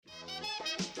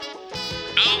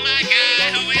my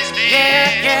God, who is this?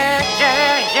 Yeah.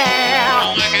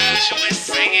 Oh my gosh, who is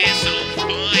singing so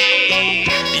funny?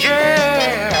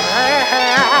 Yeah.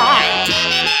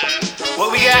 What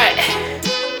we got?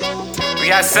 We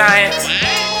got science. What?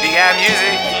 We got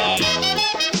music.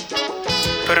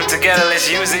 Put them together, let's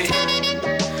use it.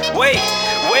 Wait.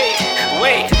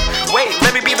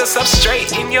 Let me be the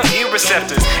substrate in your ear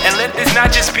receptors. And let this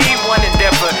not just be one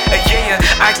endeavor. Yeah,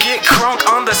 I get crunk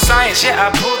on the science. Yeah, I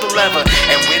pull the lever.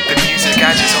 And with the music,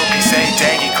 I just hope you say,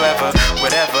 dang it, clever.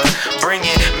 Whatever. Bring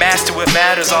it, master what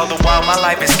matters. All the while my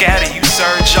life is scattered. You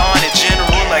surge on in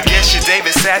general. I guess you're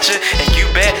David Satcher. And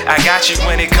you bet I got you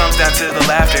when it comes down to the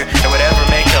laughter. And whatever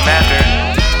may come after.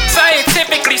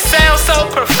 Scientifically sound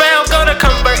so profound. Gonna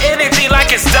convert energy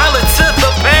like it's dollar to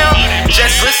the pound.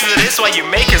 Just listen to this while you're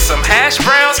making some hash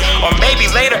browns. Or maybe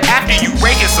later after you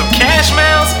raking some cash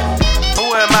mounds. Who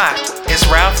am I? It's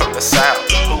Ralph from the South,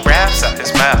 who raps out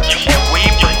his mouth. And we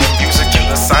bring the music to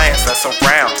the science that's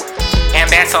around. And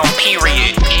that's on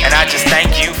period. And I just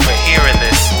thank you for hearing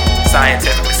this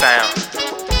scientifically sound.